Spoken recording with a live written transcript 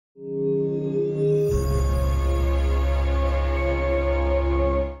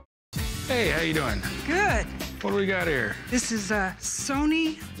Hey, how you doing? Good. What do we got here? This is a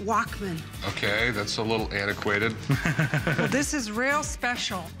Sony Walkman. Okay, that's a little antiquated. Well, this is real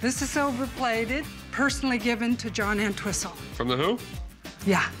special. This is silver-plated, personally given to John Entwistle. From The Who?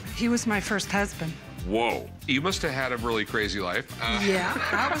 Yeah, he was my first husband. Whoa. You must have had a really crazy life. Yeah,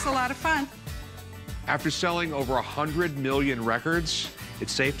 that was a lot of fun. After selling over 100 million records,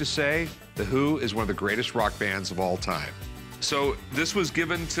 it's safe to say The Who is one of the greatest rock bands of all time. So this was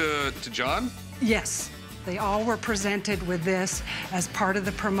given to John? Yes, they all were presented with this as part of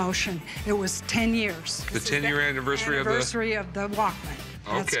the promotion. It was 10 years. The 10-year anniversary of the Walkman.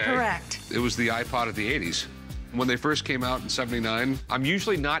 That's correct. It was the iPod of the 80s. When they first came out in '79, I'm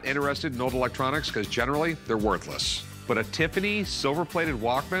usually not interested in old electronics because generally they're worthless. But a Tiffany silver-plated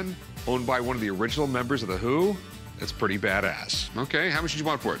Walkman owned by one of the original members of The Who, that's pretty badass. Okay, how much did you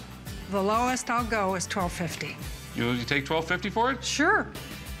want for it? The lowest I'll go is $12.50. You take $12.50 for it? Sure.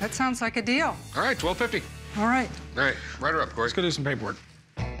 That sounds like a deal. All right, $12.50. All right. All right, write her up, Corey. Let's go do some paperwork.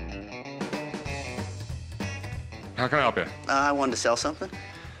 How can I help you? I wanted to sell something.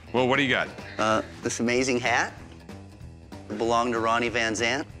 Well, what do you got? This amazing hat. It belonged to Ronnie Van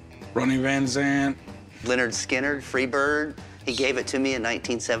Zant. Ronnie Van Zant. Leonard Skinner, Freebird. He gave it to me in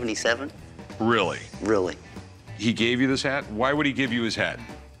 1977. Really? Really. He gave you this hat? Why would he give you his hat?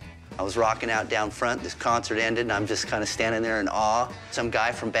 I was rocking out down front. This concert ended, and I'm just kind of standing there in awe. Some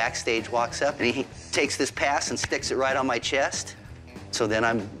guy from backstage walks up, and he takes this pass and sticks it right on my chest. So then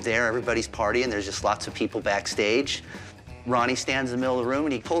I'm there, everybody's partying. There's just lots of people backstage. Ronnie stands in the middle of the room,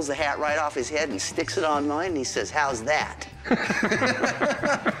 and he pulls the hat right off his head and sticks it on mine, and he says, "How's that?"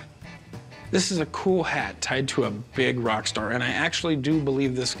 This is a cool hat tied to a big rock star, and I actually do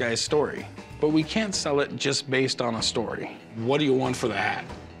believe this guy's story. But we can't sell it just based on a story. What do you want for the hat?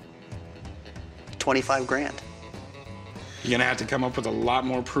 25 grand. You're gonna have to come up with a lot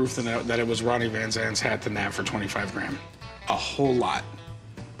more proof than that it was Ronnie Van Zant's hat than that for 25 grand. A whole lot.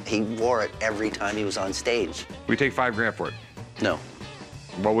 He wore it every time he was on stage. We take $5 grand for it. No,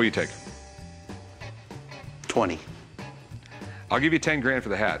 What will you take? 20. I'll give you 10 grand for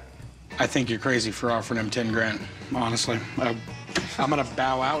the hat. I think you're crazy for offering him 10 grand, honestly. I'm gonna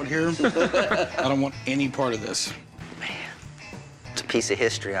bow out here. I don't want any part of this. Man, it's a piece of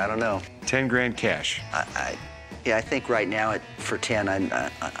history. I don't know. 10 grand cash. Yeah, I think right now for 10,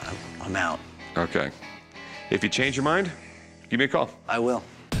 I'm out. Okay. If you change your mind, give me a call. I will.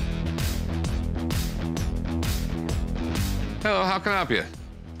 Hello, how can I help you?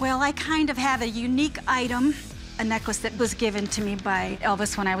 Well, I kind of have a unique item, a necklace that was given to me by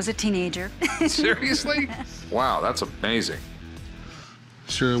Elvis when I was a teenager. Seriously? Wow, that's amazing.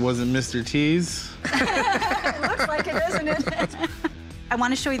 Sure it wasn't Mr. T's? It looks like it, isn't it? I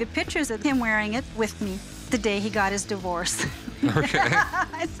want to show you the pictures of him wearing it with me the day he got his divorce. Okay.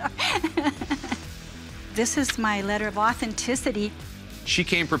 This is my letter of authenticity. She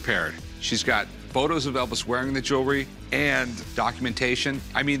came prepared. She's got photos of Elvis wearing the jewelry and documentation.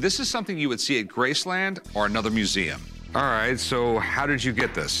 I mean, this is something you would see at Graceland or another museum. All right, so how did you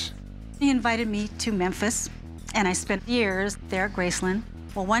get this? He invited me to Memphis, and I spent years there at Graceland.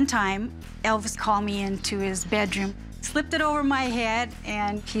 Well, one time, Elvis called me into his bedroom, slipped it over my head,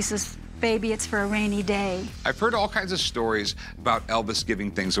 and he says, "Baby, it's for a rainy day." I've heard all kinds of stories about Elvis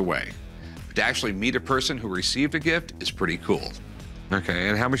giving things away. But to actually meet a person who received a gift is pretty cool. Okay,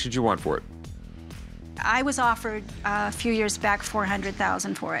 and how much did you want for it? I was offered a few years back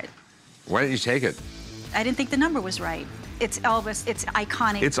 $400,000 for it. Why didn't you take it? I didn't think the number was right. It's Elvis, it's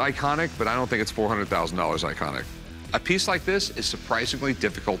iconic. It's iconic, but I don't think it's $400,000 iconic. A piece like this is surprisingly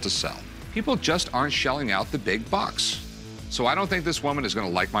difficult to sell. People just aren't shelling out the big bucks. So I don't think this woman is gonna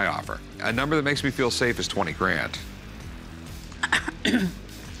like my offer. A number that makes me feel safe is 20 grand.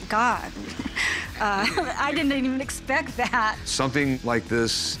 God, I didn't even expect that. Something like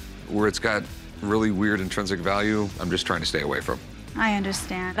this, where it's got really weird intrinsic value, I'm just trying to stay away from. I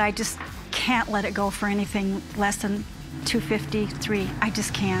understand. I just can't let it go for anything less than $253. I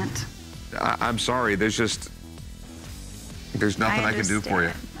just can't. I'm sorry, there's nothing I can do for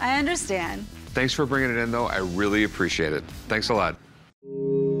you. I understand. Thanks for bringing it in, though. I really appreciate it. Thanks a lot.